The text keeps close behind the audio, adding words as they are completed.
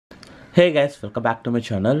Hey guys, welcome back to my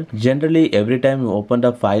channel. Generally, every time you open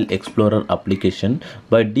the File Explorer application,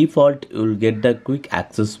 by default you will get the quick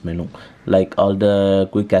access menu, like all the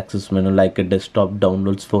quick access menu, like a desktop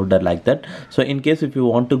downloads folder, like that. So in case if you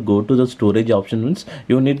want to go to the storage options,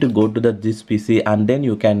 you need to go to this PC, and then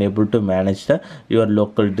you can able to manage your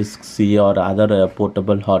local disk C or other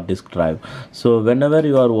portable hard disk drive. So whenever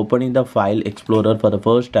you are opening the File Explorer for the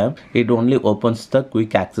first time, it only opens the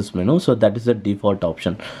quick access menu. So that is the default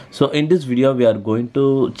option. So in this video we are going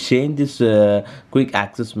to change this quick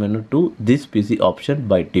access menu to this PC option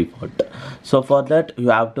by default. So for that you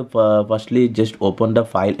have to firstly just open the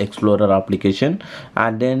File Explorer application,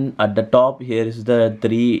 and then at the top here is the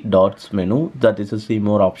three dots menu, that is a see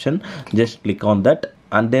more option. Just click on that,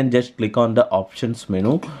 and then just click on the options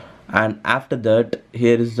menu, and after that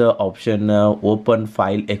here is the option open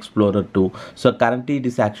File Explorer 2. So currently it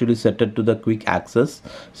is actually set to the quick access.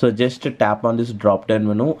 So just tap on this drop down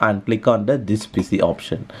menu and click on the this PC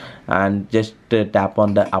option, and just tap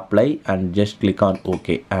on the apply and just click on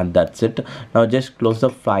OK, and that's it. Now just close the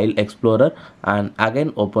File Explorer and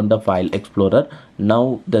again open the File Explorer.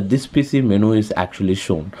 Now this PC menu is actually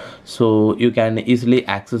shown, so you can easily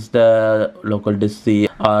access the local disk C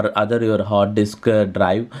or other your hard disk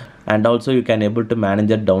drive, and also you can able to manage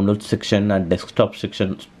the download section and desktop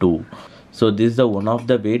section too. So this is the one of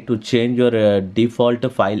the way to change your default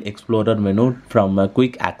File Explorer menu from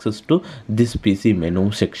quick access to this PC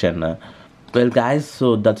menu section. Well guys,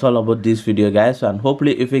 so that's all about this video guys, and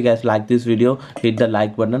hopefully if you guys like this video, hit the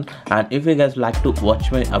like button, and if you guys like to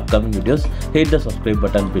watch my upcoming videos, hit the subscribe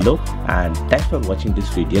button below, and thanks for watching this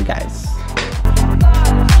video guys.